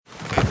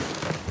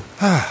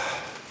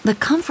The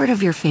comfort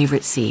of your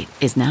favorite seat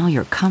is now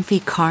your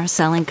comfy car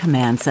selling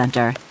command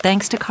center,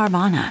 thanks to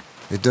Carvana.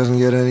 It doesn't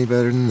get any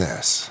better than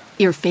this.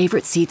 Your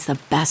favorite seat's the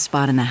best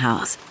spot in the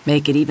house.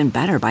 Make it even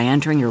better by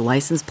entering your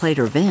license plate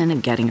or VIN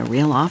and getting a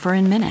real offer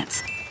in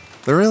minutes.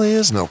 There really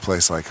is no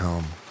place like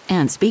home.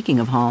 And speaking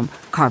of home,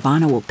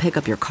 Carvana will pick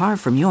up your car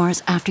from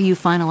yours after you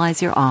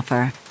finalize your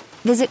offer.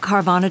 Visit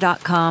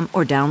Carvana.com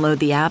or download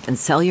the app and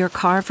sell your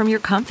car from your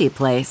comfy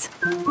place.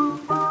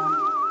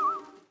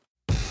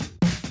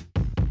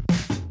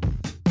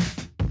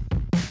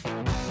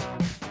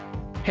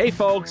 Hey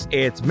folks,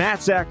 it's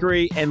Matt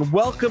Zachary, and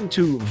welcome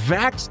to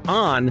Vax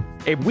On,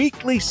 a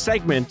weekly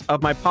segment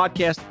of my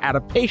podcast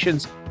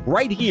Adaptations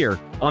right here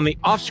on the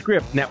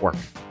Offscript Network.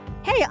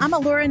 Hey, I'm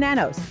Alura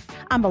Nanos.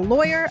 I'm a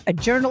lawyer, a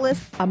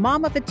journalist, a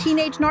mom of a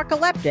teenage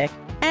narcoleptic,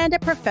 and a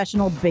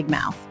professional big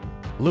mouth.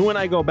 Lou and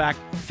I go back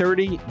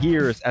 30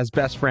 years as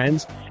best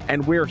friends,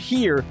 and we're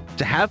here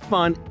to have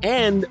fun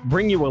and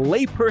bring you a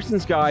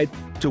layperson's guide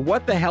to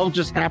what the hell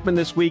just happened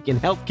this week in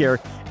healthcare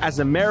as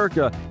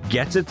America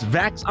gets its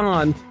vax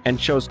on and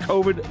shows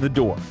COVID the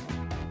door.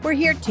 We're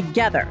here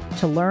together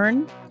to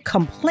learn,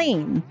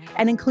 complain,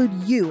 and include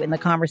you in the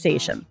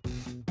conversation.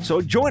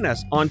 So join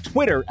us on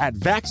Twitter at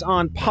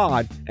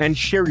VaxOnPod and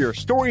share your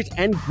stories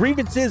and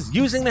grievances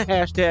using the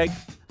hashtag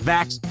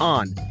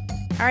VaxOn.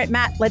 All right,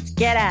 Matt, let's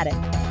get at it.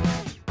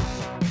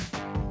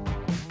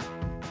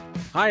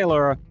 Hi,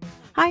 Laura.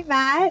 Hi,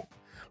 Matt.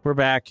 We're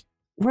back.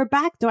 We're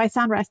back. Do I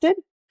sound rested?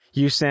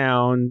 You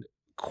sound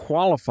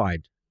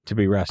qualified to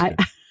be rested.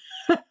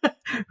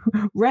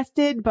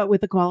 Rested, but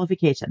with a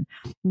qualification.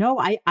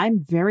 No, I'm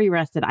very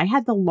rested. I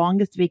had the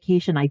longest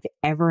vacation I've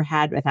ever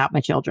had without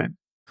my children.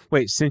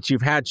 Wait, since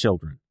you've had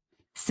children?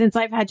 Since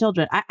I've had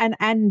children.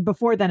 And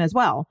before then as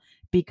well,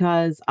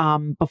 because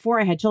before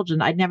I had children,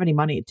 I didn't have any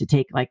money to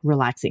take like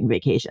relaxing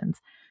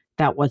vacations.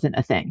 That wasn't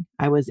a thing.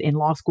 I was in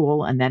law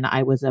school and then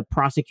I was a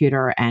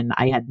prosecutor and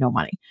I had no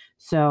money.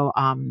 So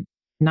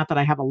not that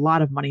I have a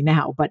lot of money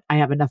now, but I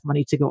have enough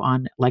money to go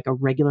on like a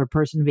regular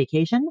person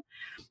vacation.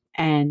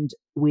 And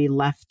we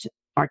left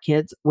our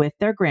kids with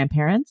their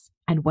grandparents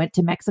and went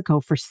to Mexico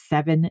for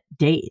 7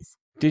 days.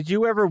 Did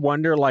you ever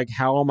wonder, like,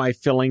 how am I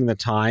filling the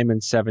time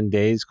in 7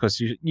 days? Because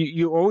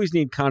you always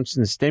need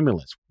constant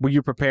stimulus. Were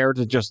you prepared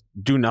to just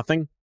do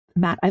nothing?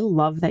 Matt, I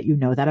love that you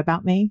know that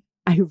about me.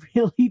 I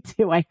really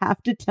do. I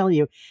have to tell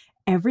you,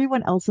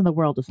 everyone else in the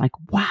world is like,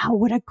 wow,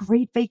 what a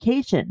great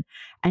vacation.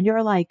 And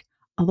you're like,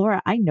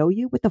 Laura, I know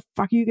you. What the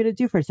fuck are you going to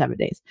do for 7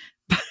 days?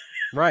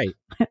 Right.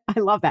 I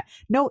love that.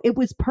 No, it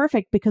was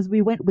perfect because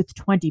we went with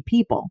 20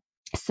 people.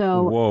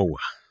 So whoa.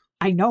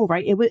 I know,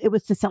 right? It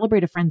was to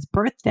celebrate a friend's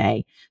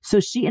birthday. So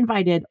she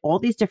invited all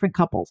these different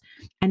couples.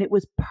 And it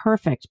was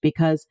perfect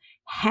because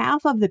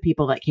half of the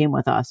people that came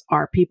with us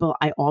are people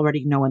I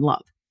already know and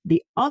love.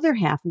 The other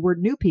half were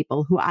new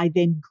people who I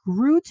then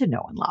grew to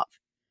know and love.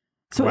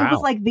 So wow. It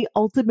was like the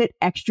ultimate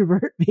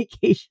extrovert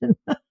vacation.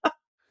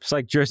 It's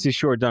like Jersey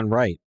Shore done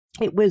right.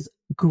 It was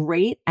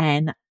great.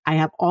 And I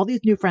have all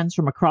these new friends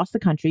from across the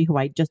country who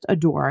I just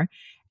adore.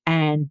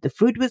 And the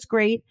food was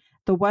great.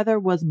 The weather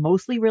was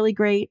mostly really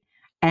great.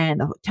 And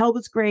the hotel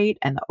was great.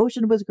 And the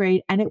ocean was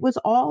great. And it was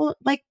all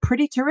like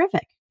pretty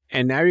terrific.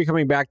 And now you're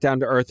coming back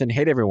down to earth and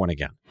hate everyone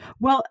again.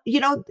 Well,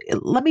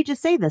 let me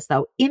just say this,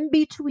 though. In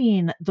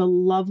between the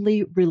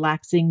lovely,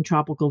 relaxing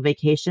tropical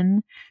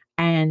vacation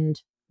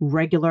and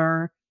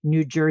regular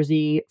New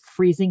Jersey,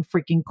 freezing,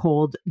 freaking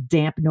cold,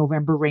 damp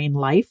November rain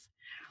life,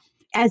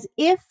 as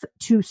if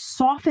to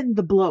soften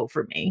the blow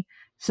for me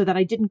so that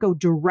I didn't go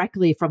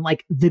directly from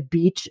like the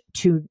beach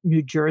to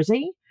New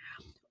Jersey,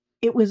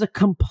 it was a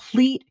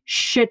complete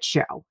shit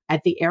show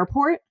at the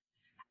airport.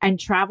 And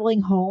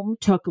traveling home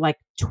took like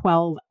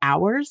 12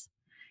 hours.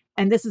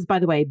 And this is, by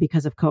the way,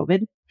 because of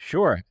COVID.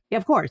 Sure. Yeah,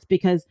 of course,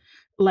 because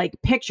like,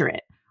 picture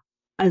it.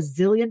 A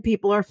zillion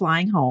people are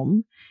flying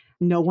home.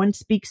 No one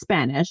speaks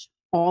Spanish.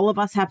 All of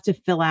us have to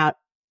fill out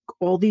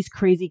all these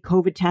crazy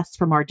COVID tests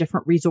from our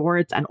different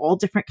resorts and all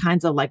different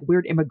kinds of like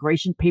weird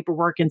immigration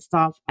paperwork and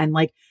stuff. And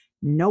like,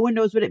 no one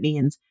knows what it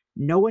means.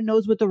 No one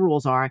knows what the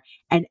rules are.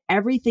 And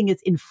everything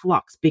is in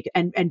flux.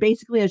 And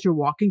basically, as you're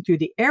walking through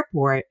the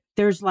airport,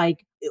 there's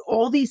like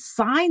all these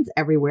signs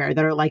everywhere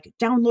that are like,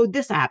 download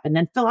this app and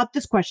then fill out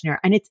this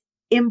questionnaire. And it's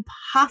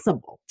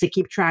impossible to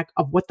keep track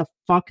of what the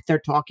fuck they're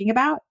talking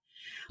about.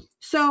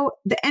 So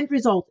the end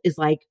result is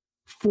like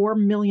 4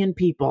 million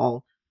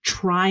people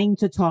trying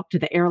to talk to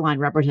the airline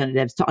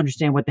representatives to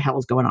understand what the hell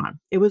is going on.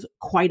 It was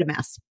quite a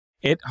mess.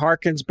 It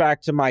harkens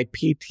back to my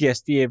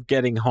PTSD of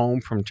getting home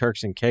from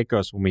Turks and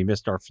Caicos when we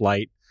missed our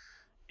flight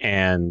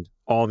and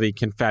all the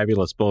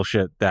confabulous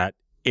bullshit that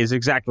is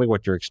exactly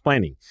what you're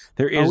explaining.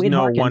 There is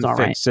no one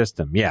fixed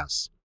system.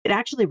 Yes. It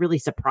actually really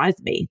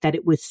surprised me that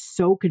it was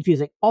so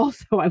confusing.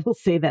 Also, I will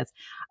say this,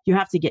 you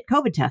have to get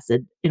COVID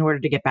tested in order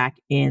to get back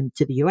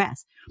into the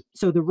US.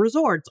 So the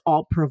resorts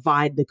all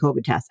provide the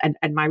COVID test and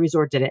my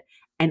resort did it.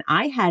 And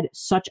I had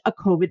such a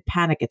COVID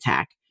panic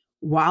attack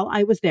while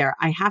I was there.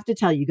 I have to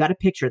tell you, you got to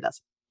picture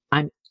this.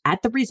 I'm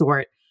at the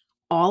resort.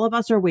 All of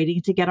us are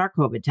waiting to get our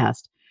COVID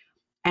test.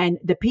 And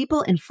the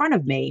people in front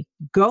of me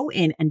go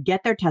in and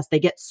get their test. They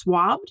get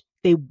swabbed,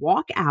 they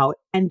walk out,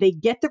 and they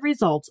get the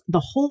results. The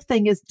whole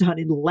thing is done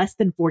in less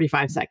than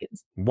 45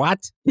 seconds.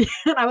 What?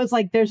 And I was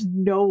like, there's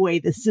no way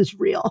this is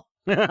real.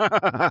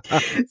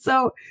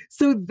 So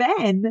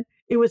then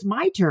it was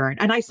my turn,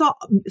 and I saw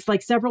it's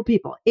like several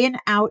people in,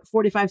 out,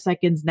 45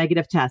 seconds,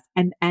 negative test.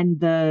 And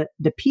the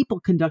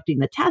people conducting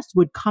the test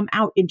would come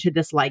out into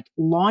this like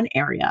lawn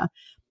area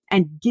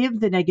and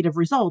give the negative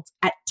results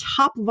at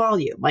top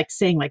volume, like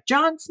saying like,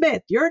 John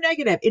Smith, you're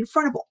negative, in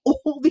front of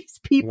all these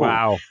people.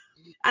 Wow.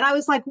 And I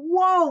was like,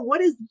 whoa,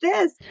 what is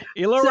this?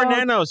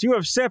 Ilorinenos, you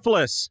have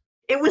syphilis.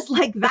 It was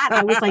like that.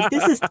 I was like,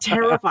 this is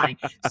terrifying.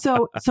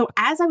 So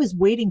as I was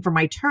waiting for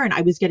my turn,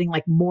 I was getting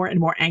like more and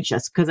more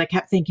anxious because I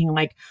kept thinking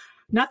like,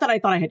 not that I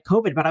thought I had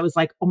COVID, but I was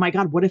like, oh my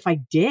God, what if I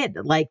did?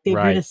 Like they're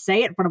going to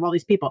say it in front of all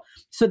these people.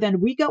 So then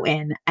we go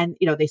in and,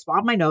 they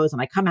swab my nose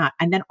and I come out,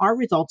 and then our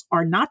results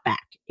are not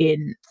back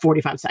in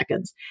 45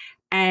 seconds.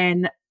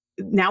 And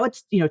now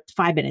it's,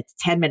 5 minutes,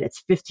 10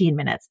 minutes, 15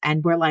 minutes.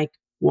 And we're like,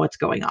 what's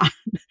going on?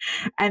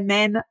 And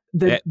then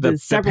the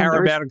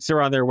paramedics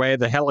are on their way.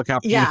 The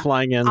helicopters are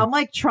flying in. I'm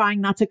like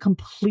trying not to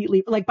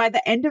completely, like by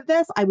the end of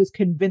this, I was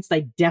convinced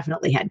I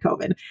definitely had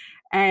COVID.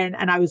 And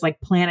I was like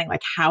planning,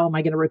 like, how am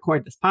I going to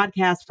record this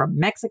podcast from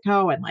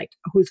Mexico? And like,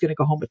 who's going to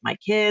go home with my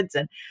kids?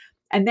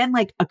 And then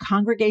like a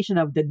congregation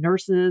of the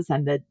nurses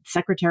and the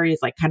secretaries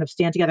like kind of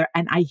stand together,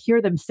 and I hear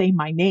them say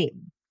my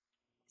name.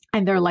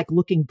 And they're like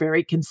looking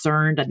very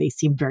concerned and they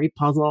seem very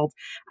puzzled.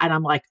 And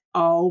I'm like,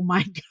 oh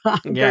my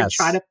God, they're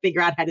trying to figure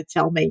out how to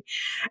tell me.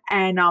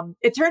 And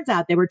it turns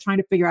out they were trying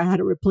to figure out how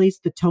to replace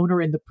the toner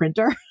in the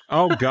printer.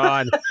 Oh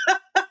God.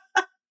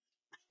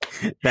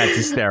 That's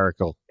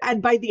hysterical.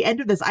 And by the end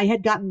of this, I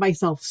had gotten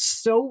myself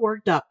so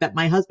worked up that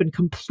my husband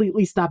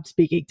completely stopped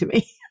speaking to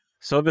me.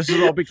 So this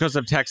is all because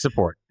of tech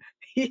support.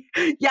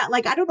 Yeah,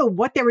 like I don't know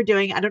what they were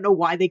doing. I don't know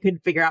why they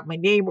couldn't figure out my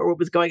name or what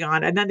was going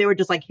on. And then they were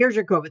just like, here's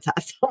your COVID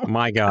test.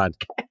 My God.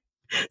 Okay.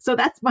 So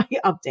that's my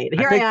update.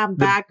 Here I am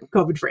back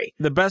COVID free.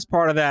 The best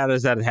part of that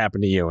is that it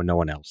happened to you and no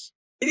one else.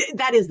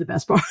 That is the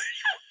best part.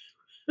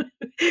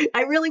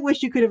 I really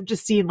wish you could have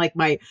just seen like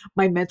my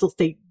mental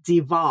state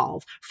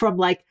devolve from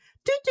like,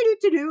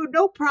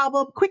 no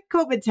problem, quick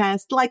COVID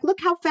test. Like, look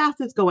how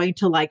fast it's going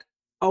to like,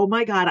 oh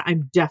my God,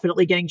 I'm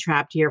definitely getting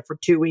trapped here for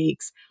 2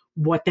 weeks.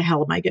 What the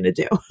hell am I going to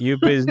do?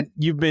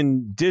 You've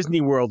been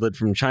Disney Worlded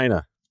from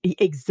China.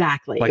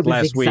 Exactly. Like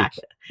last week.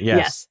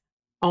 Yes.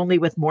 Only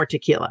with more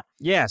tequila.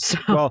 Yes. So,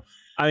 well,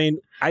 I mean,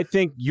 I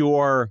think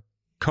your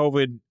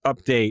COVID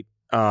update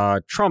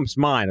trumps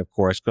mine, of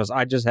course, because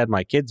I just had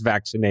my kids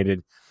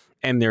vaccinated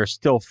and they're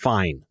still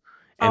fine.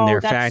 And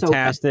they're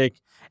fantastic.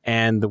 So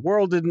and the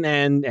world didn't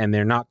end and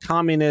they're not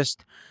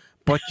communist.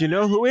 But you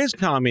know who is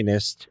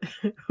communist?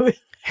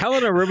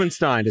 Helena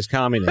Rubinstein is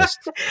communist.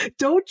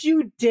 Don't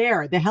you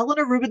dare. The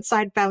Helena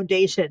Rubinstein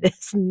Foundation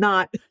is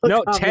not a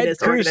communist Ted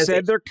Cruz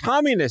said they're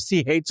communists.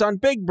 He hates on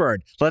Big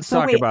Bird. Let's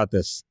talk about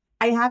this.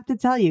 I have to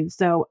tell you.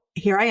 So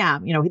here I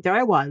am, there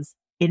I was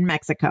in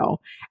Mexico,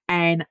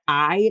 and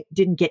I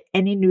didn't get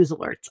any news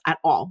alerts at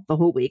all the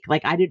whole week.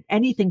 Like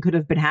anything could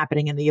have been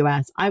happening in the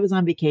US. I was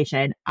on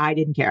vacation. I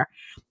didn't care.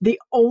 The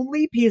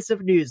only piece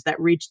of news that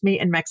reached me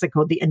in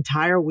Mexico the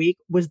entire week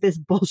was this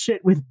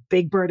bullshit with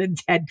Big Bird and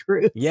Ted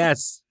Cruz.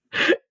 Yes.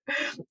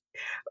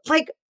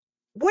 Like,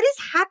 what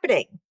is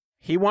happening?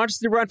 He wants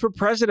to run for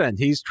president.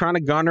 He's trying to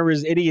garner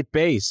his idiot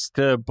base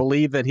to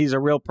believe that he's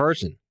a real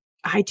person.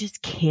 I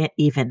just can't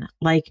even,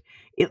 like,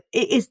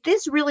 is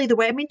this really the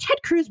way? I mean, Ted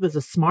Cruz was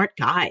a smart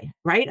guy,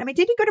 right? I mean,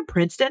 did he go to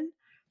Princeton?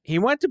 He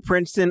went to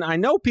Princeton. I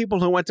know people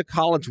who went to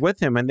college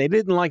with him, and they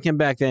didn't like him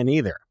back then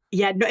either.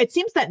 Yeah, no, it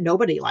seems that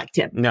nobody liked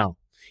him. No,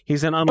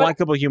 he's an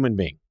unlikable human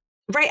being.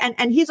 Right.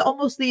 And he's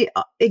almost the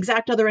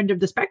exact other end of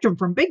the spectrum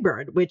from Big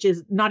Bird, which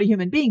is not a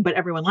human being, but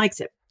everyone likes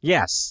him.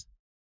 Yes.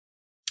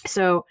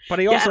 So, but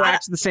he also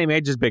acts the same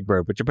age as Big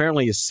Bird, which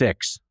apparently is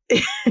 6.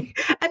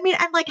 I mean,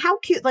 and like how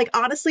cute, like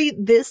honestly,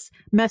 this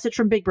message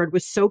from Big Bird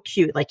was so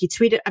cute. Like he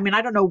tweeted, I mean,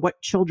 I don't know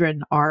what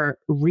children are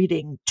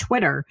reading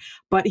Twitter,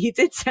 but he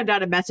did send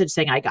out a message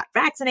saying, I got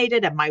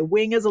vaccinated and my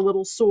wing is a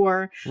little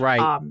sore.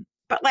 Right.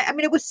 But like, I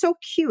mean, it was so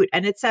cute.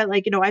 And it said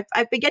like,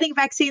 I've been getting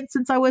vaccines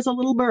since I was a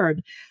little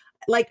bird.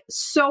 Like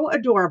so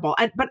adorable.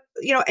 But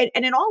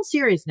in all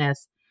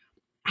seriousness,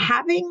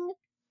 having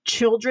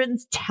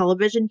children's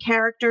television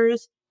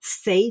characters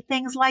say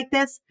things like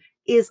this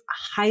is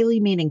highly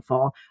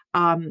meaningful.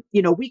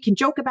 We can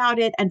joke about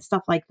it and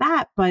stuff like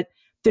that, but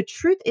the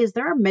truth is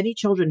there are many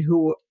children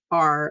who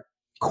are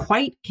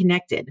quite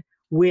connected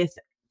with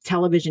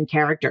television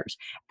characters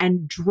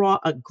and draw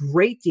a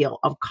great deal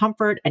of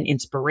comfort and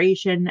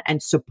inspiration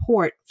and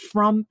support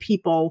from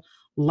people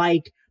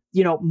like,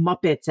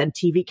 Muppets and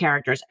TV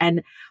characters.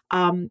 And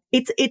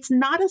it's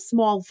not a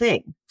small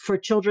thing for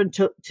children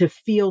to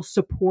feel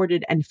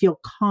supported and feel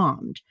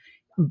calmed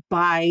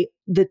by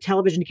the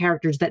television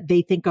characters that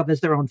they think of as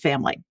their own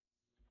family.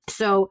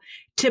 So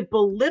to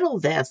belittle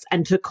this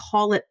and to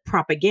call it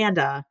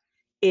propaganda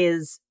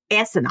is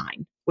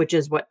asinine, which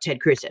is what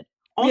Ted Cruz did.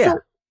 Also,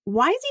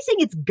 why is he saying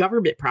it's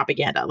government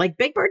propaganda? Like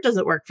Big Bird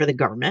doesn't work for the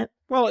government.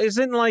 Well,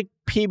 isn't like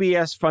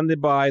PBS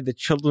funded by the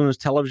Children's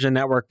Television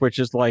Network, which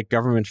is like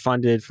government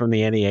funded from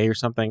the NEA or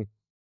something?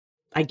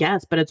 I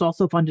guess, but it's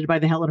also funded by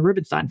the Helen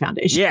Rubinstein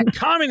Foundation. Yeah,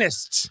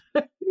 communists.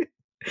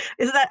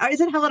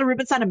 Isn't Helena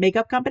Rubinstein a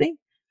makeup company?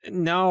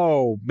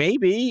 No,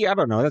 maybe. I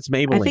don't know. That's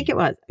Maybelline. I think it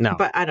was. No.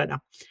 But I don't know.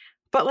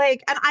 But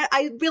like, and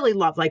I really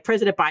love, like,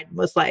 President Biden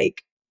was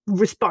like,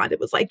 responded,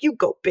 was like, you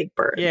go Big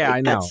Bird. Yeah, like,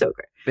 I know. That's so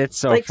great. It's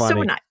so like,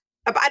 funny. so nice.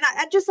 And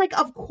I just like,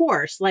 of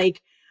course,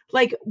 like,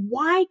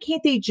 why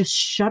can't they just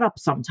shut up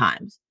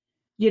sometimes?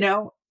 You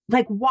know,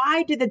 like,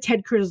 why did the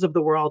Ted Cruz's of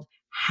the world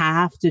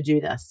have to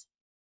do this?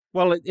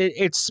 Well,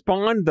 it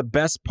spawned the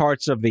best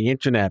parts of the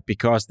internet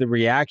because the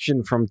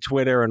reaction from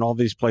Twitter and all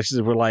these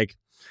places were like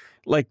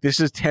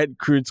this is Ted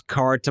Cruz's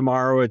car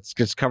tomorrow. It's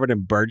just covered in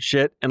bird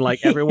shit. And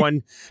like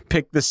everyone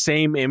picked the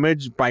same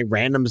image by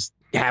random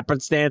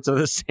happenstance of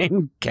the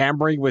same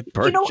Camry with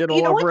bird shit all over it.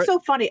 You know what's so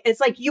funny? It's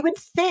like you would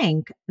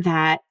think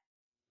that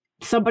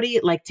somebody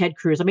like Ted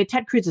Cruz, I mean,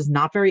 Ted Cruz is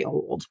not very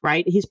old,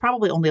 right? He's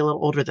probably only a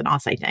little older than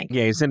us, I think.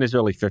 Yeah, he's in his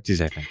early 50s,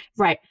 I think.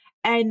 Right.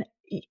 And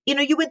you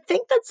know, you would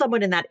think that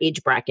someone in that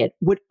age bracket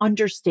would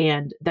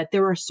understand that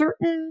there are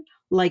certain,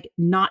 like,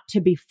 not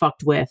to be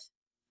fucked with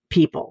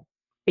people,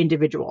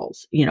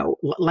 individuals, you know,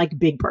 like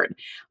Big Bird.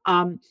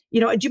 You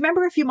know, do you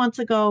remember a few months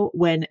ago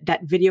when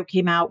that video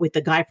came out with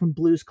the guy from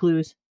Blue's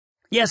Clues?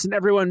 Yes, and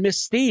everyone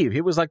missed Steve.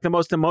 He was like the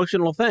most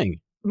emotional thing.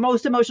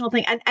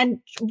 And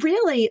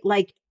really,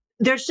 like,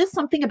 there's just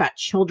something about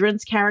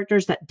children's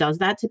characters that does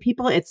that to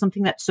people. It's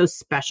something that's so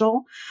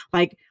special.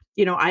 Like,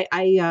 you know,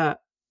 I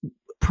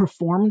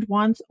performed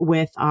once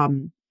with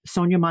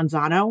Sonia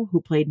Manzano, who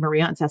played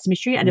Maria on Sesame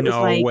Street, and it was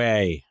like, no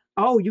way.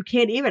 Oh, you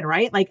can't even,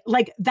 right?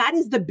 Like that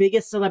is the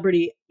biggest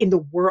celebrity in the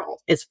world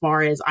as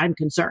far as I'm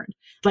concerned.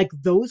 Like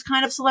those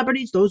kind of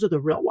celebrities, those are the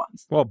real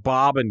ones. Well,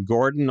 Bob and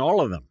Gordon, all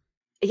of them.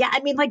 Yeah,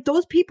 I mean, like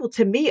those people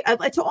to me,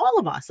 to all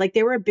of us, like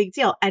they were a big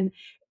deal, and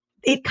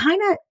it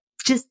kind of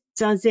just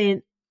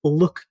doesn't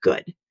look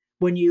good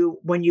when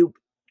you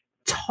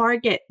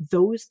target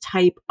those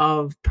type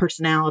of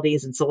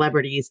personalities and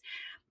celebrities.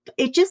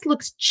 It just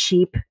looks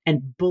cheap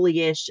and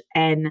bullyish,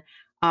 and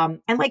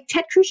like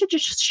Ted Cruz should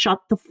just shut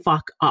the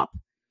fuck up,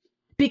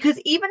 because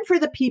even for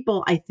the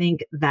people I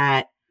think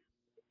that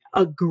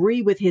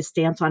agree with his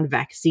stance on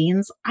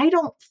vaccines, I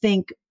don't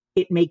think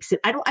it makes it.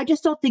 I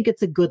just don't think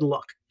it's a good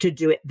look to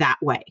do it that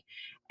way,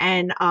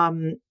 and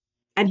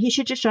he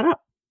should just shut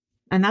up,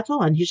 and that's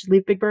all, and he should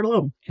leave Big Bird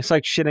alone. It's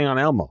like shitting on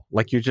Elmo.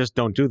 Like you just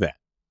don't do that.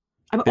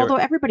 I mean, although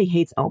everybody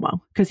hates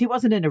Elmo because he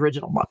wasn't an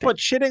original Muppet. But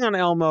shitting on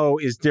Elmo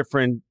is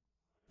different.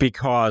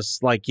 Because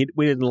like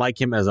we didn't like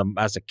him as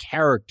a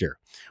character,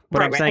 but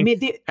right, I'm saying I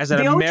mean, as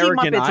an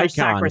American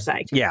icon,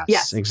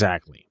 yes,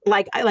 exactly.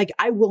 Like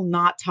I will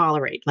not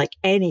tolerate like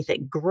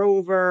anything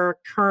Grover,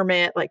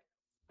 Kermit. Like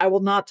I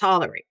will not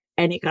tolerate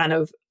any kind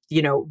of,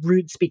 you know,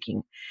 rude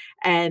speaking,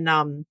 and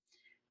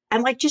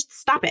like just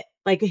stop it.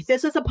 Like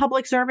this is a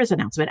public service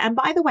announcement. And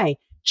by the way,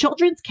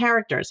 children's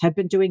characters have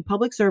been doing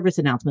public service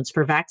announcements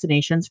for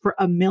vaccinations for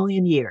 1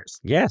 million years.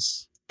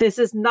 Yes, this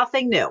is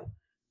nothing new.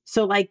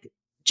 So like.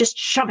 Just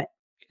shove it.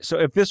 So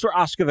if this were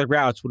Oscar the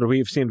Grouch, would we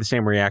have seen the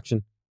same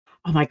reaction?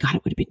 Oh my God,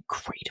 it would have been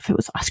great if it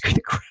was Oscar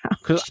the Grouch.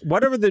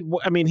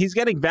 Because he's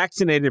getting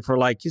vaccinated for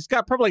he's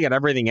probably got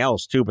everything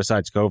else too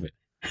besides COVID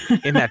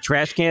in that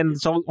trash can.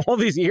 So all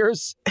these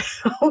years.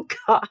 Oh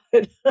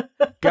God.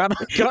 God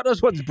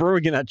knows what's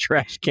brewing in that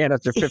trash can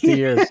after 50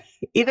 years.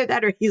 Either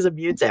that or he's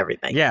immune to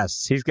everything.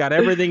 Yes, he's got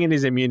everything and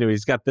he's immune to.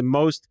 He's got the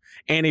most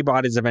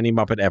antibodies of any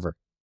Muppet ever.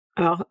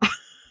 Oh.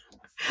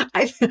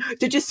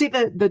 Did you see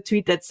the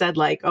tweet that said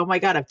like, oh my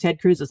God, if Ted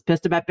Cruz is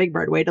pissed about Big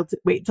Bird, wait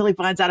until he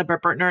finds out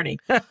about Bert and Ernie.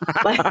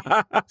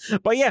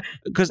 But yeah,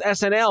 because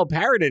SNL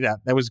parodied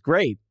that. That was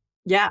great.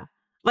 Yeah.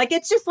 Like,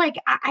 it's just like,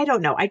 I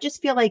don't know. I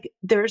just feel like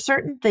there are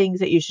certain things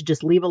that you should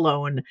just leave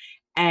alone.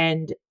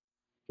 And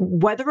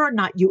whether or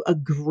not you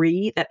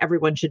agree that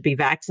everyone should be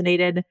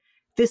vaccinated,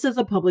 this is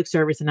a public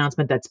service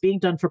announcement that's being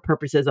done for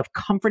purposes of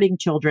comforting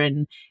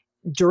children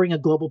during a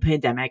global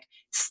pandemic.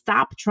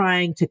 Stop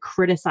trying to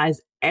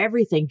criticize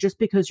everything just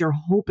because you're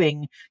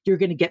hoping you're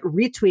going to get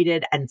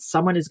retweeted and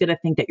someone is going to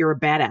think that you're a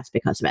badass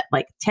because of it.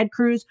 Like Ted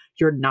Cruz,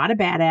 you're not a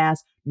badass.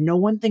 No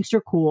one thinks you're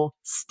cool.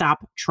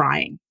 Stop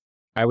trying.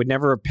 I would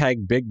never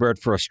peg Big Bird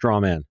for a straw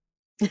man.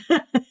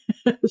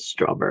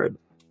 Straw bird.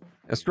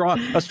 A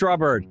straw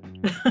bird.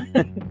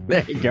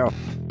 There you go.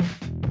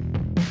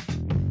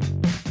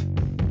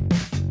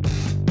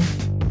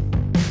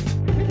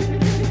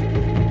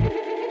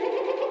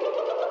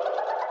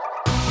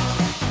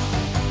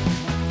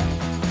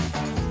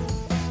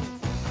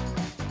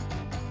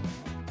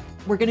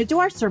 We're going to do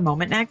our Sir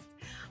Moment next,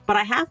 but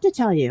I have to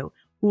tell you,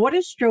 what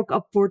a stroke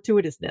of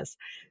fortuitousness.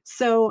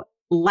 So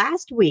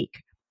last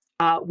week,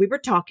 we were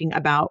talking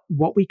about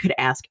what we could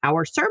ask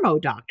our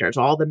Sermo doctors,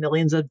 all the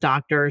millions of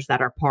doctors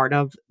that are part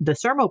of the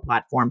Sermo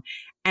platform.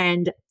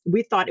 And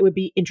we thought it would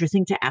be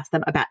interesting to ask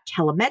them about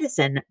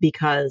telemedicine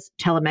because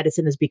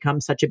telemedicine has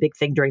become such a big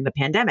thing during the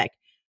pandemic.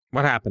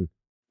 What happened?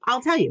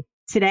 I'll tell you.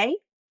 Today,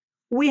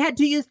 We had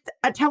to use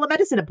a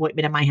telemedicine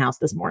appointment in my house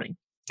this morning.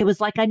 It was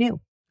like I knew.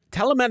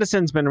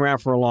 Telemedicine's been around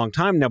for a long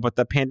time now, but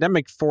the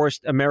pandemic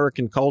forced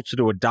American culture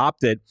to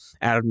adopt it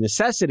out of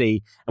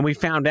necessity. And we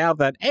found out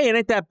that, hey, it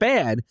ain't that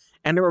bad.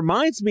 And it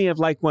reminds me of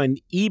like when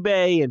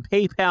eBay and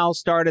PayPal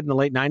started in the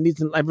late 90s,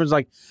 and everyone's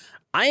like,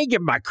 I ain't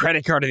giving my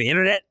credit card to the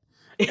internet.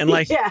 And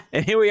like,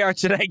 and here we are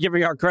today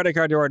giving our credit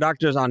card to our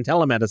doctors on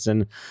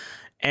telemedicine.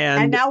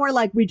 And now we're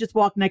like, we just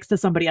walk next to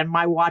somebody and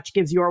my watch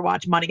gives your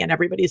watch money and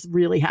everybody's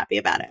really happy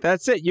about it.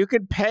 That's it. You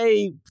could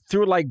pay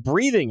through like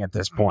breathing at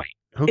this point.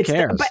 Who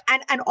cares?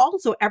 And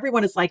also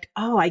everyone is like,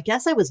 oh, I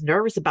guess I was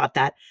nervous about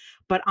that.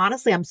 But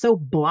honestly, I'm so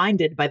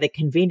blinded by the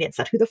convenience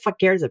that who the fuck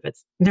cares if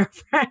it's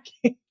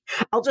nerve-wracking?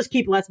 I'll just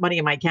keep less money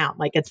in my account.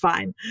 Like, it's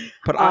fine.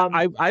 But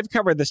I've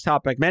covered this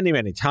topic many,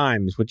 many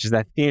times, which is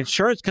that the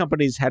insurance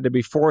companies had to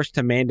be forced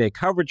to mandate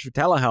coverage for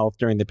telehealth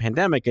during the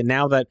pandemic. And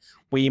now that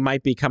we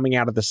might be coming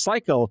out of the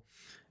cycle,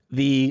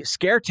 the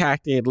scare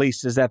tactic, at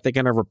least, is that they're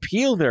going to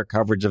repeal their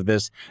coverage of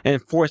this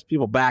and force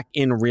people back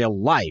in real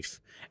life.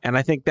 And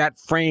I think that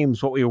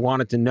frames what we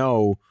wanted to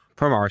know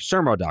from our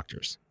Sermo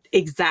doctors.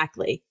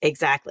 Exactly.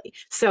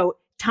 So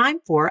time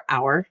for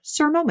our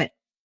Sir Moment.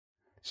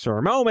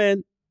 Sir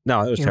Moment.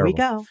 No, it was terrible.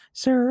 Here we go.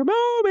 Sir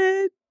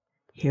Moment.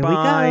 Here we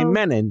by go.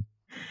 Menon.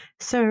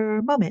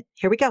 Sir Moment.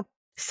 Here we go.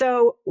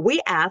 So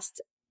we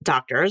asked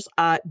doctors,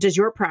 does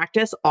your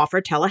practice offer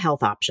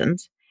telehealth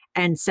options?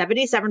 And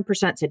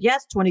 77% said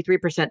yes,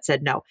 23%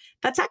 said no.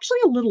 That's actually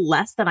a little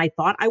less than I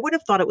thought. I would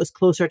have thought it was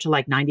closer to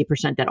like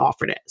 90% that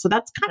offered it. So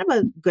that's kind of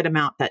a good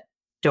amount that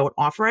don't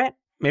offer it.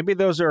 Maybe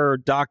those are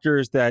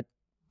doctors that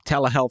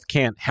telehealth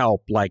can't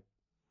help, like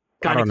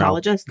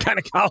gynecologists.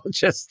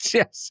 Gynecologists,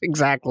 yes,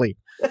 exactly.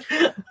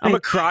 I'm a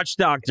crotch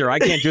doctor. I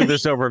can't do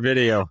this over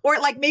video. Or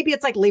like maybe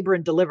it's like labor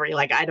and delivery.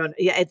 Like I don't.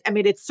 Yeah,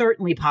 it's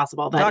certainly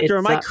possible that. Doctor,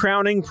 am I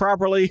crowning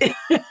properly?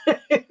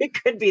 It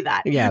could be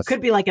that. Yes. It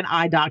could be like an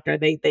eye doctor.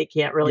 They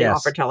can't really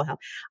offer telehealth.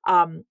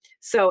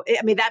 So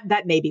I mean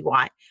that may be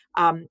why.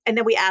 And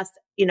then we asked,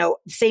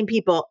 same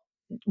people,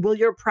 will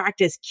your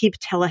practice keep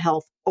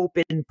telehealth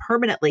open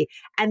permanently?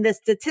 And the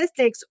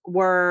statistics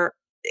were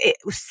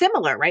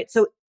similar, right?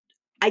 So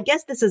I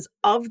guess this is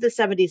of the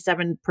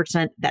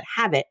 77% that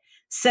have it.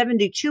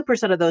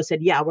 72% of those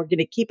said, yeah, we're going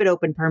to keep it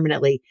open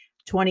permanently.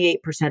 28%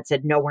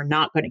 said, no, we're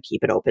not going to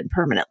keep it open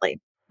permanently.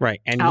 Right.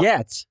 And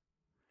yet,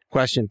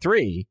 question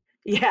 3.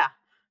 Yeah.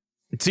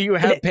 Do you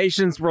have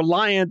patients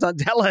reliant on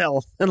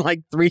telehealth? And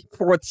like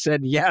 3/4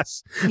 said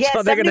yes. Yeah,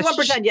 so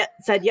 71%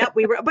 said, yep,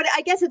 we were. But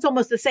I guess it's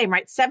almost the same,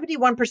 right?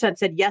 71%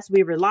 said, yes,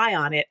 we rely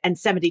on it. And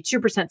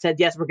 72% said,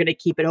 yes, we're going to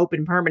keep it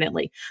open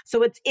permanently.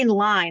 So it's in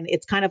line.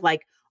 It's kind of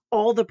like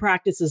all the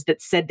practices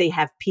that said they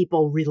have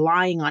people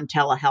relying on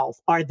telehealth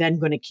are then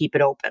going to keep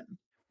it open.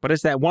 But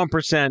it's that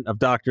 1% of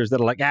doctors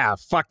that are like,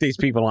 fuck these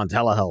people on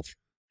telehealth.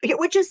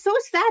 Which is so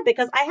sad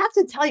because I have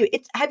to tell you,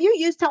 have you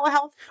used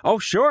telehealth? Oh,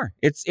 sure.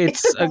 It's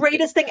the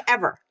greatest thing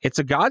ever. It's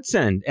a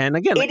godsend. And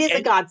again, it is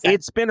a godsend.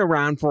 It's been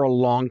around for a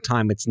long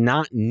time. It's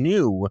not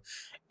new.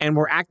 And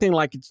we're acting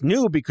like it's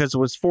new because it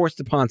was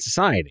forced upon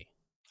society.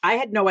 I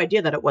had no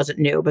idea that it wasn't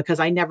new because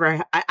I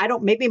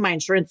don't, maybe my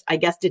insurance, I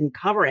guess, didn't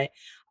cover it.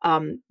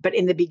 But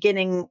in the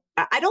beginning,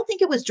 I don't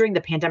think it was during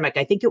the pandemic.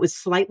 I think it was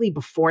slightly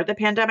before the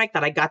pandemic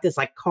that I got this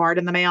like card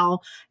in the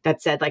mail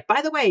that said like,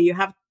 by the way, you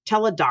have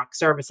teledoc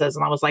services.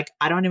 And I was like,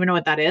 I don't even know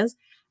what that is.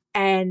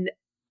 And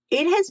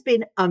it has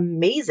been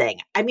amazing.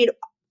 I mean,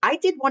 I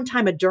did one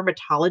time a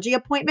dermatology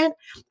appointment.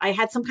 I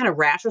had some kind of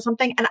rash or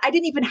something, and I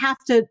didn't even have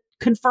to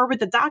confer with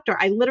the doctor.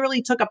 I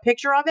literally took a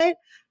picture of it,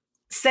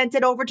 sent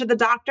it over to the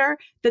doctor.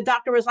 The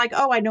doctor was like,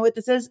 oh, I know what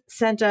this is,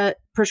 sent a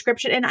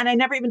prescription in, and I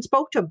never even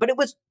spoke to him, but it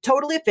was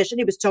totally efficient.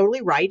 He was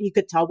totally right. He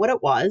could tell what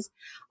it was.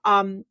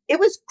 It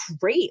was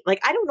great. Like,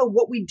 I don't know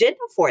what we did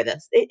before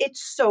this.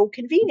 It's so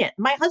convenient.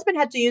 My husband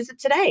had to use it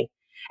today.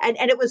 And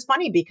it was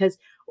funny because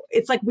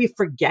it's like we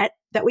forget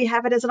that we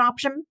have it as an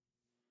option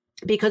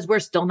because we're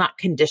still not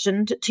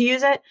conditioned to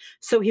use it.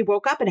 So he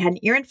woke up and had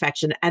an ear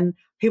infection, and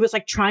he was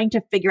like trying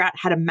to figure out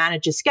how to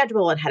manage his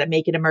schedule and how to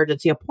make an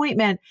emergency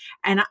appointment.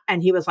 And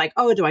he was like,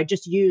 oh, do I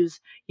just use,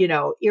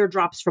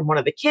 eardrops from one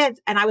of the kids?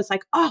 And I was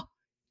like, oh,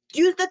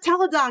 use the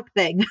teledoc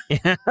thing.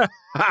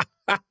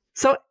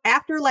 So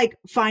after like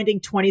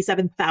finding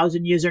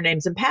 27,000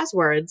 usernames and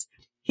passwords,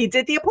 he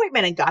did the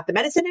appointment and got the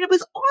medicine, and it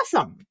was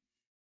awesome.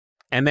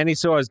 And then he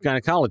saw his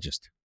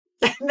gynecologist.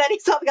 And then he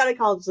saw the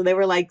gynecologist, and they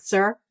were like,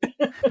 sir.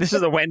 This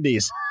is the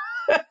Wendy's.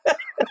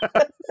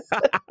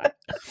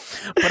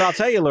 But I'll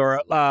tell you,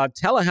 Laura,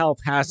 telehealth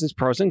has its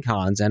pros and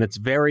cons, and it's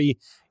very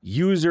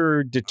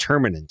user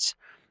determinant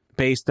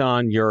based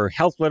on your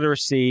health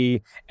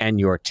literacy and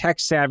your tech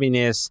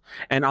savviness.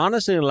 And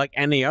honestly, like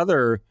any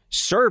other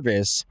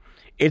service,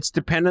 it's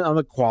dependent on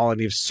the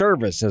quality of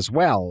service as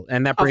well.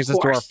 And that brings us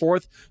to our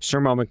 4th Sir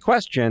Moment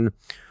question,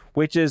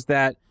 which is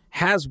that,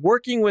 has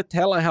working with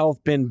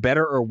telehealth been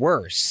better or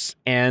worse?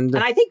 And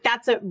I think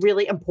that's a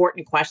really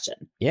important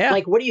question. Yeah.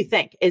 Like, what do you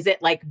think? Is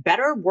it like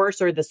better,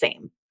 worse, or the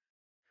same?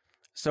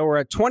 So we're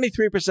at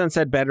 23%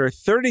 said better,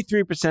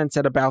 33%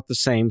 said about the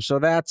same. So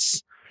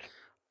that's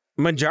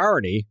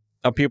majority.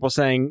 of people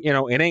saying,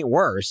 it ain't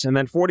worse. And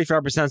then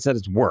 45% said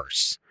it's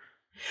worse.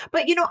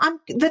 But,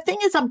 the thing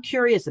is, I'm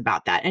curious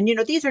about that. And,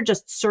 these are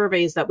just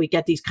surveys that we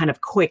get these kind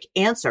of quick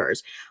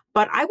answers.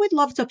 But I would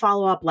love to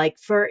follow up, like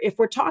if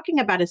we're talking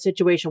about a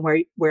situation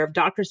where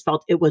doctors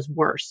felt it was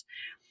worse,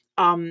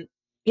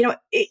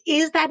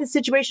 is that a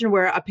situation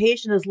where a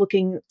patient is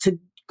looking to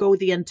go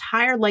the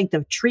entire length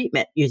of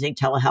treatment using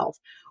telehealth?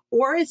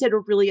 Or is it a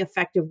really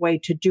effective way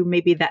to do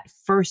maybe that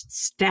first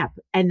step?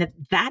 And at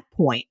that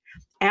point,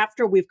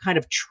 after we've kind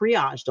of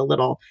triaged a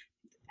little,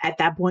 at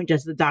that point,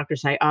 does the doctor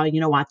say, oh,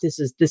 you know what, this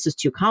is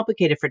too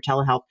complicated for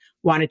telehealth.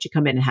 Why don't you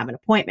come in and have an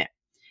appointment?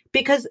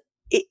 Because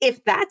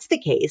if that's the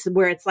case,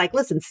 where it's like,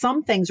 listen,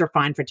 some things are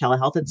fine for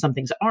telehealth and some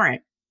things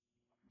aren't,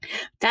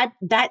 that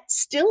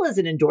still is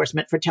an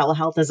endorsement for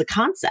telehealth as a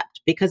concept,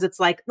 because it's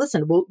like,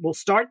 listen, we'll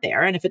start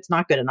there. And if it's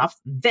not good enough,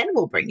 then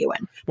we'll bring you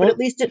in. But at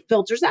least it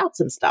filters out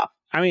some stuff.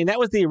 I mean, that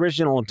was the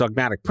original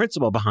dogmatic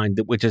principle behind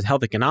it, which is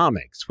health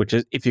economics, which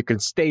is if you can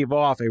stave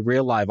off a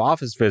real live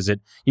office visit,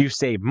 you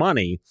save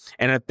money.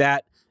 And if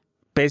that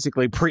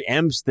basically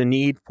preempts the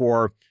need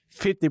for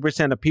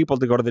 50% of people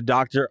to go to the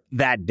doctor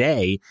that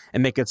day,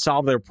 and they could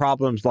solve their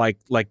problems like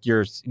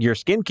your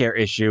skincare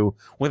issue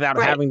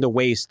without having to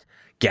waste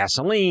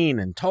gasoline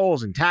and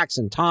tolls and tax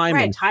and time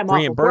and time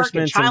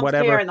reimbursements and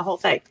whatever. And the whole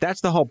thing.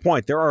 That's the whole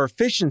point. There are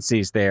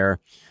efficiencies there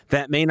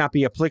that may not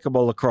be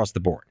applicable across the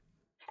board.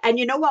 And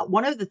you know what?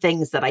 One of the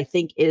things that I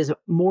think is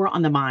more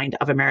on the mind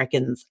of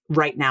Americans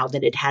right now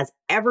than it has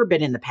ever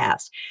been in the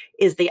past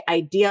is the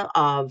idea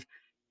of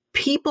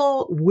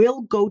people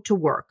will go to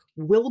work,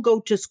 will go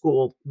to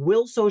school,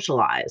 will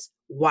socialize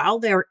while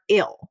they're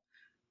ill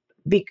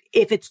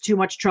if it's too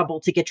much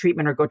trouble to get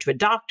treatment or go to a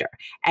doctor.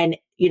 And,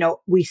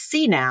 we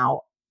see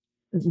now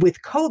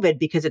with COVID,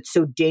 because it's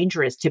so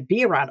dangerous to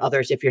be around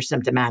others if you're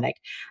symptomatic,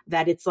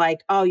 that it's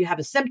like, oh, you have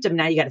a symptom,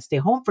 now you got to stay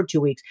home for 2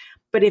 weeks.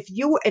 But if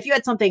you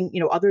had something,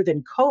 other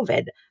than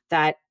COVID,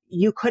 that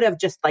you could have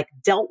just like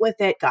dealt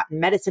with it, gotten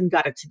medicine,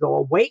 got it to go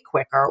away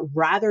quicker,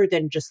 rather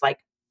than just like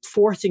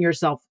forcing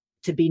yourself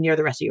to be near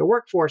the rest of your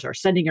workforce or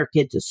sending your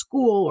kid to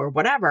school or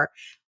whatever.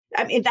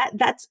 I mean,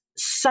 that's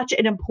such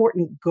an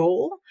important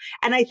goal.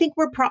 And I think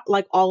we're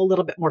all a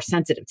little bit more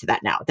sensitive to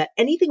that now, that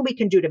anything we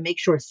can do to make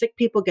sure sick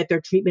people get their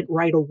treatment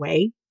right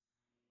away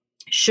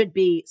should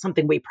be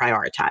something we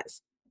prioritize.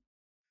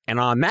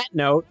 And on that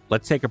note,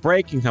 let's take a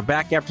break and come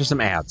back after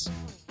some ads.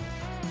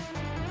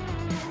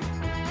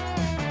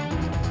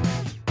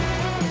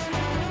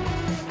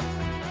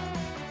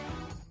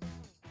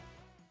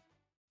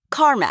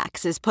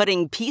 CarMax is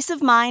putting peace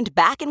of mind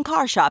back in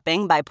car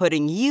shopping by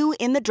putting you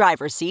in the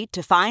driver's seat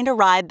to find a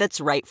ride that's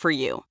right for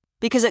you.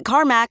 Because at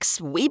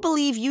CarMax, we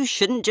believe you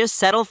shouldn't just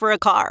settle for a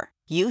car.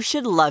 You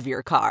should love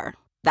your car.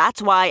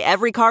 That's why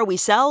every car we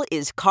sell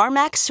is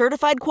CarMax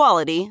certified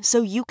quality,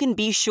 so you can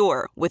be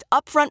sure with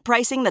upfront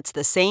pricing that's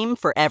the same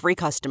for every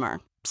customer.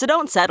 So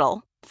don't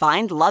settle.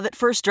 Find love at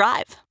first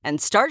drive and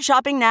start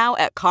shopping now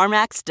at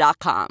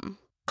CarMax.com.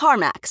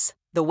 CarMax,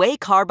 the way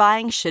car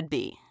buying should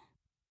be.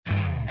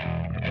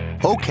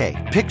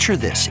 Okay, picture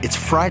this. It's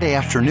Friday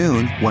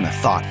afternoon when a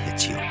thought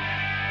hits you.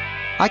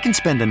 I can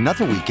spend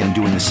another weekend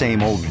doing the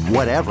same old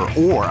whatever,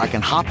 or I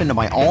can hop into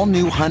my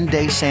all-new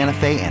Hyundai Santa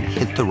Fe and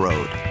hit the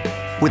road.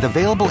 With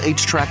available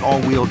H-Track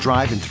all-wheel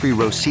drive and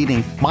 3-row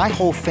seating, my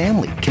whole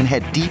family can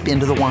head deep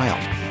into the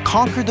wild.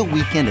 Conquer the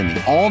weekend in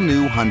the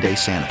all-new Hyundai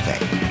Santa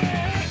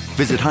Fe.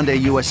 Visit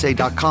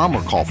HyundaiUSA.com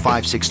or call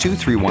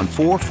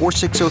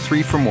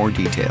 562-314-4603 for more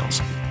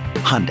details.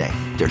 Hyundai,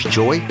 there's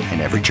joy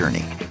in every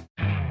journey.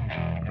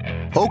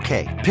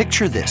 Okay,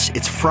 picture this.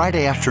 It's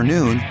Friday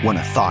afternoon when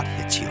a thought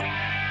hits you.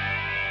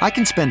 I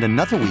can spend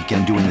another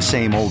weekend doing the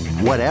same old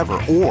whatever,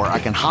 or I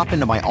can hop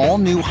into my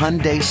all-new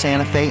Hyundai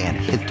Santa Fe and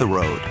hit the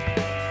road.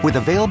 With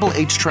available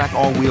H-Track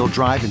all-wheel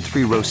drive and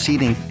 3-row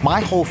seating, my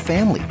whole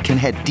family can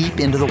head deep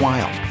into the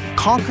wild.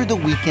 Conquer the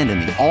weekend in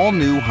the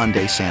all-new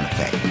Hyundai Santa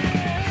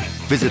Fe.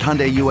 Visit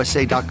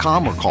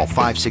HyundaiUSA.com or call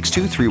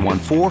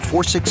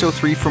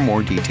 562-314-4603 for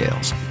more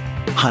details.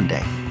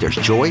 Hyundai, there's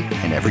joy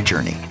in every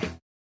journey.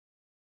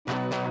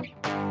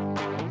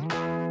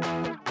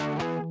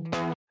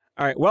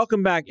 All right,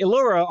 welcome back.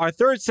 Elura, our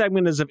third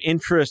segment is of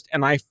interest,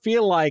 and I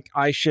feel like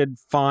I should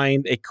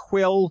find a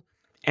quill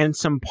and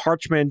some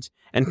parchment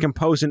and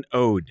compose an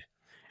ode.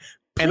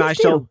 And I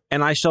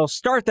shall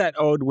start that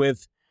ode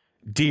with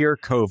Dear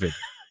COVID.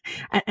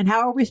 And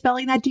how are we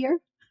spelling that, dear?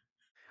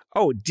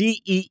 Oh,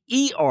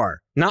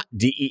 D-E-E-R, not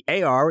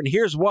D-E-A-R, and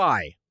here's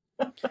why.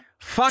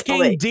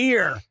 Fucking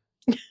deer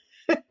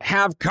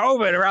have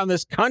COVID around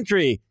this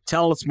country.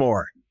 Tell us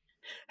more.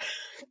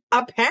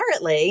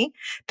 Apparently,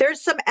 there's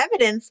some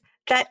evidence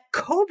that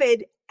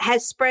COVID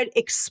has spread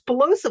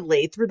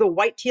explosively through the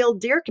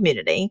white-tailed deer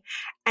community,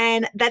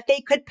 and that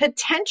they could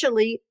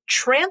potentially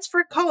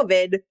transfer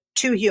COVID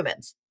to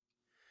humans.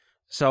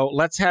 So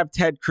let's have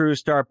Ted Cruz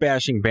start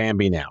bashing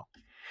Bambi now.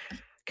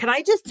 Can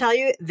I just tell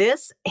you,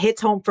 this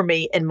hits home for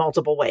me in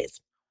multiple ways.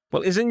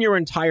 Well, isn't your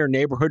entire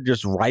neighborhood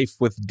just rife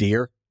with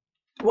deer?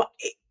 Well,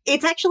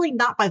 it's actually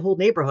not my whole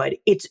neighborhood.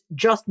 It's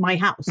just my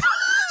house.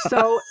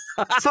 So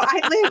So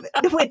I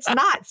live, no, it's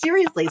not,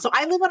 seriously. So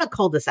I live on a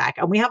cul-de-sac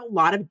and we have a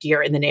lot of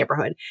deer in the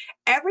neighborhood.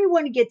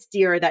 Everyone gets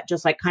deer that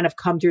just like kind of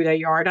come through their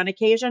yard on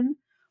occasion.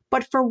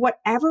 But for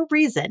whatever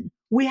reason,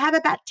 we have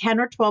about 10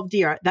 or 12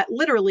 deer that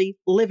literally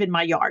live in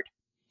my yard.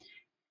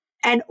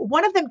 And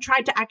one of them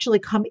tried to actually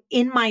come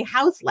in my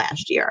house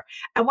last year.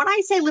 And when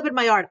I say live in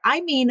my yard,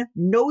 I mean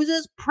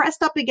noses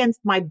pressed up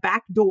against my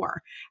back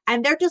door.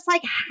 And they're just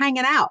like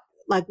hanging out,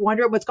 like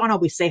wondering what's going on.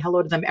 We say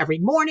hello to them every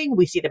morning.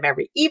 We see them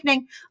every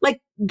evening.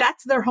 Like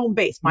that's their home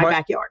base, my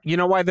backyard. You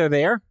know why they're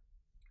there?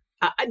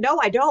 No,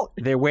 I don't.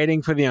 They're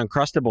waiting for the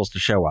Uncrustables to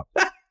show up.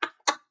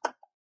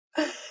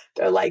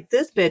 They're like,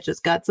 this bitch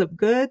has got some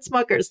good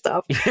smucker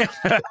stuff. And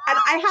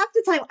I have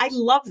to tell you, I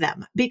love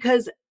them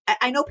because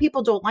I know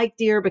people don't like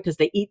deer because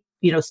they eat,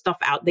 stuff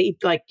out. They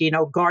eat like,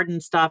 garden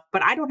stuff,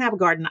 but I don't have a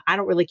garden. I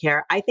don't really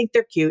care. I think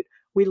they're cute.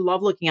 We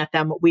love looking at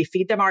them. We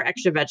feed them our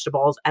extra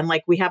vegetables. And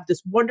like, we have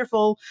this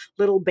wonderful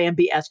little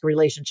Bambi-esque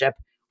relationship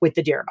with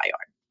the deer in my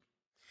yard.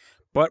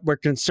 But we're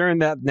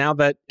concerned that now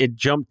that it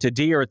jumped to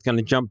deer, it's going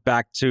to jump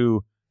back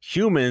to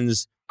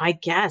humans. I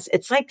guess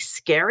it's like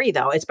scary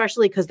though,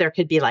 especially because there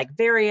could be like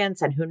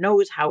variants and who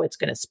knows how it's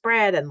going to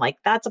spread. And like,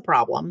 that's a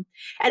problem.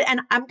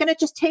 And I'm going to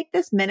just take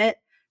this minute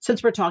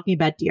since we're talking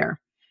about deer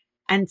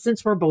and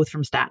since we're both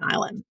from Staten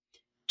Island,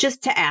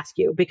 just to ask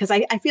you, because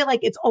I feel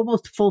like it's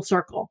almost full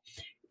circle.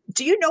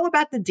 Do you know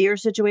about the deer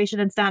situation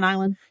in Staten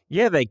Island?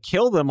 Yeah, they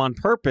kill them on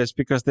purpose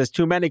because there's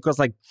too many, because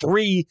like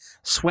 3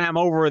 swam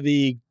over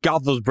the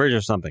Gothels Bridge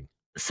or something.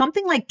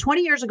 Something like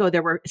 20 years ago,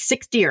 there were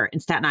 6 deer in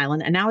Staten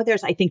Island, and now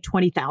there's, I think,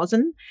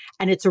 20,000.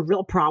 And it's a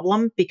real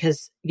problem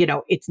because,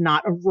 it's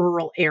not a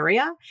rural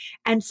area.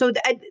 And so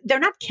they're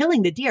not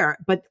killing the deer,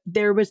 but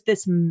there was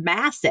this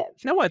massive.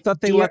 No, I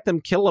thought they let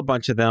them kill a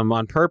bunch of them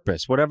on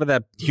purpose, whatever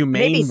that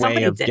humane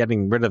way of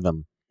getting rid of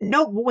them.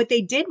 No, what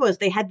they did was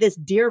they had this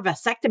deer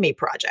vasectomy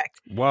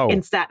project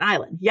in Staten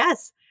Island.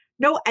 Yes.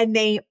 No, and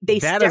they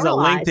that is a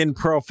LinkedIn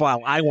profile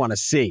I want to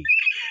see.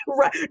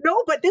 Right.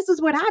 No, but this is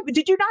what happened.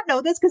 Did you not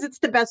know this? Because it's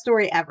the best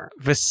story ever.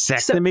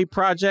 Vasectomy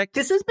project?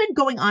 This has been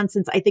going on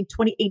since I think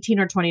 2018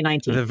 or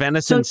 2019. The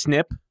venison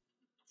snip?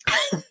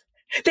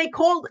 They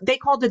called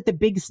it the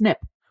big snip.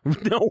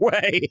 No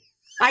way.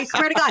 I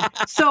swear to God.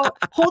 So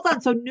hold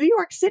on. So New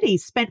York City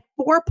spent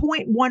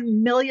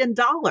 $4.1 million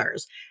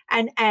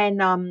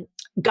and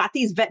got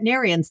these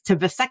veterinarians to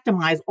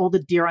vasectomize all the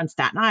deer on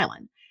Staten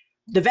Island.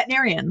 The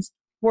veterinarians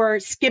were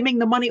skimming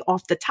the money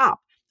off the top,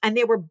 and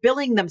they were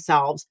billing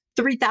themselves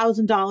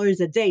 $3,000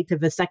 a day to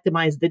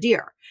vasectomize the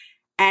deer.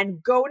 And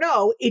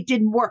it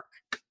didn't work.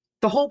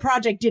 The whole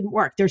project didn't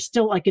work. There's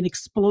still like an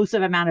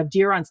explosive amount of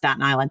deer on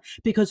Staten Island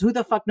because who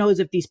the fuck knows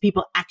if these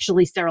people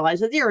actually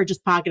sterilized the deer or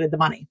just pocketed the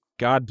money.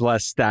 God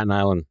bless Staten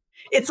Island.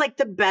 It's like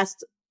the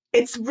best.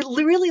 It's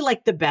really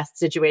like the best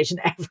situation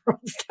ever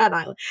on Staten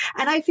Island.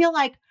 And I feel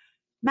like,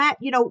 Matt,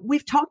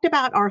 we've talked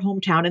about our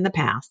hometown in the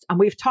past and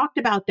we've talked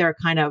about their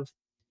kind of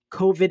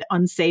COVID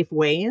unsafe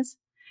ways.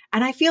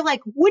 And I feel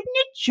like, wouldn't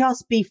it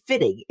just be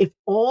fitting if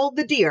all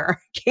the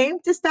deer came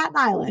to Staten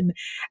Island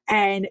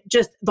and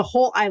just the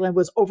whole island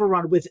was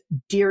overrun with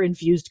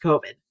deer-infused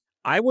COVID?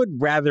 I would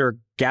rather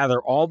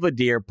gather all the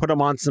deer, put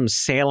them on some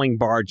sailing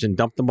barge and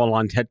dump them all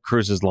on Ted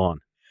Cruz's lawn.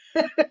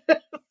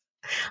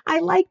 I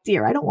like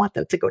deer. I don't want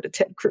them to go to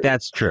Ted Cruz.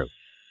 That's true.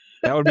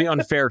 That would be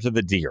unfair to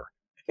the deer.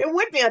 It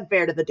would be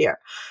unfair to the deer.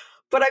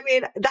 But I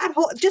mean, I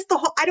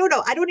don't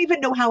know. I don't even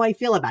know how I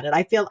feel about it.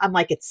 I'm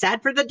like, it's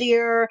sad for the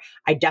deer.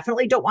 I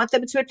definitely don't want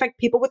them to infect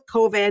people with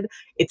COVID.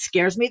 It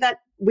scares me that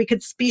we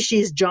could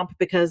species jump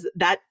because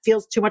that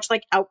feels too much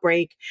like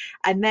outbreak.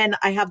 And then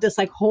I have this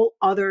like whole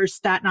other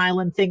Staten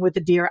Island thing with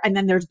the deer. And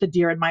then there's the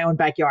deer in my own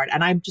backyard.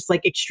 And I'm just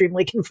like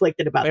extremely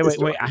conflicted about this.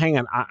 Wait, hang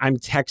on. I'm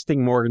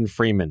texting Morgan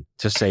Freeman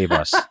to save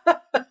us.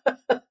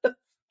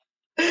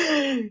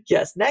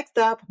 Yes. Next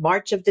up,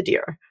 March of the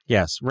Deer.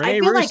 Yes. Rene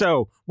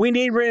Russo. We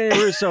need Rene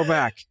Russo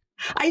back.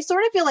 I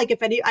sort of feel like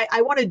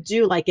I want to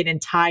do like an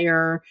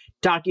entire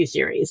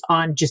docuseries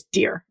on just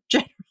deer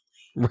generally.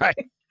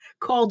 Right.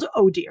 Called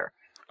Oh Dear.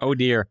 Oh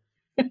Dear.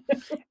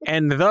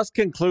 And thus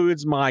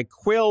concludes my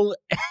quill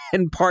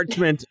and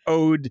parchment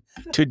ode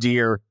to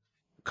deer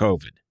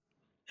COVID.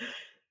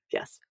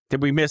 Yes.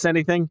 Did we miss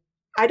anything?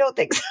 I don't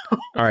think so.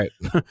 All right.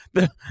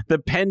 The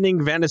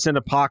pending venison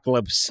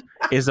apocalypse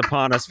is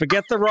upon us.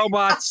 Forget the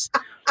robots.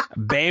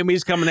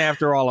 Bambi's coming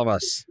after all of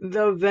us.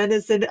 The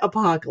venison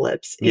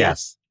apocalypse.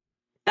 Yes.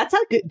 That's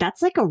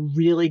that's like a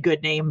really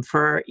good name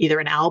for either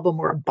an album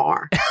or a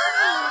bar.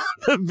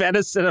 The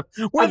venison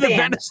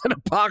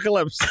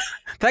apocalypse.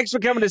 Thanks for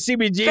coming to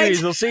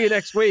CBGB's. We'll see you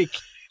next week.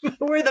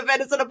 We're the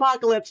venison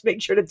apocalypse.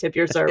 Make sure to tip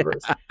your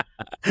servers.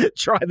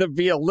 Try the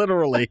veal,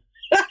 literally.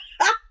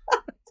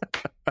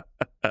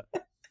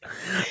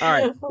 All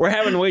right. We're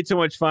having way too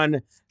much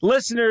fun.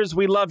 Listeners,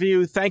 we love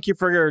you. Thank you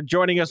for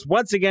joining us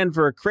once again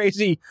for a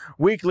crazy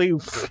weekly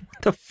what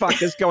the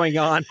fuck is going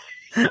on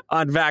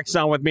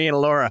Vax On with me and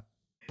Laura.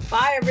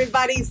 Bye,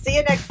 everybody. See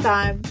you next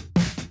time.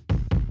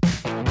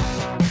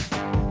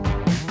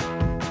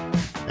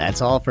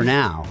 That's all for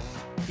now.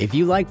 If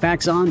you like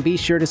Vax On, be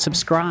sure to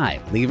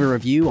subscribe, leave a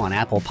review on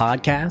Apple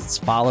Podcasts,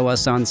 follow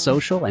us on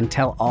social, and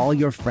tell all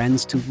your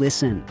friends to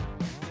listen.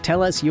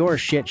 Tell us your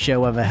shit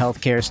show of a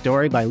healthcare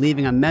story by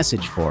leaving a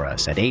message for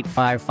us at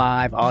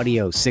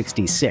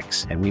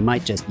 855-AUDIO-66, and we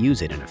might just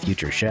use it in a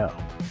future show.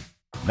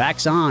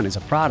 Vax On is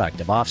a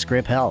product of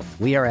Offscript Health.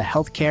 We are a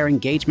healthcare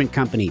engagement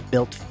company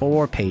built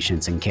for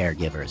patients and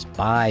caregivers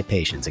by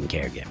patients and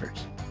caregivers.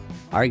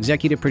 Our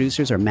executive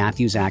producers are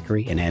Matthew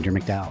Zachary and Andrew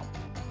McDowell.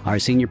 Our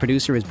senior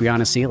producer is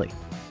Brianna Seeley.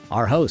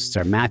 Our hosts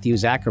are Matthew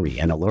Zachary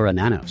and Allura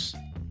Nanos.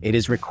 It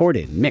is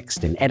recorded,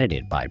 mixed, and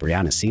edited by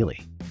Brianna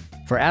Seeley.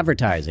 For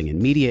advertising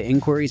and media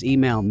inquiries,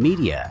 email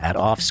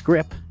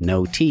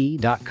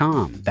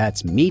media@offscript.com.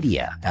 That's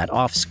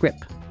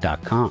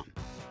media@offscript.com.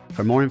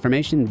 For more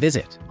information,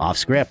 visit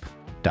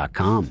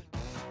offscript.com.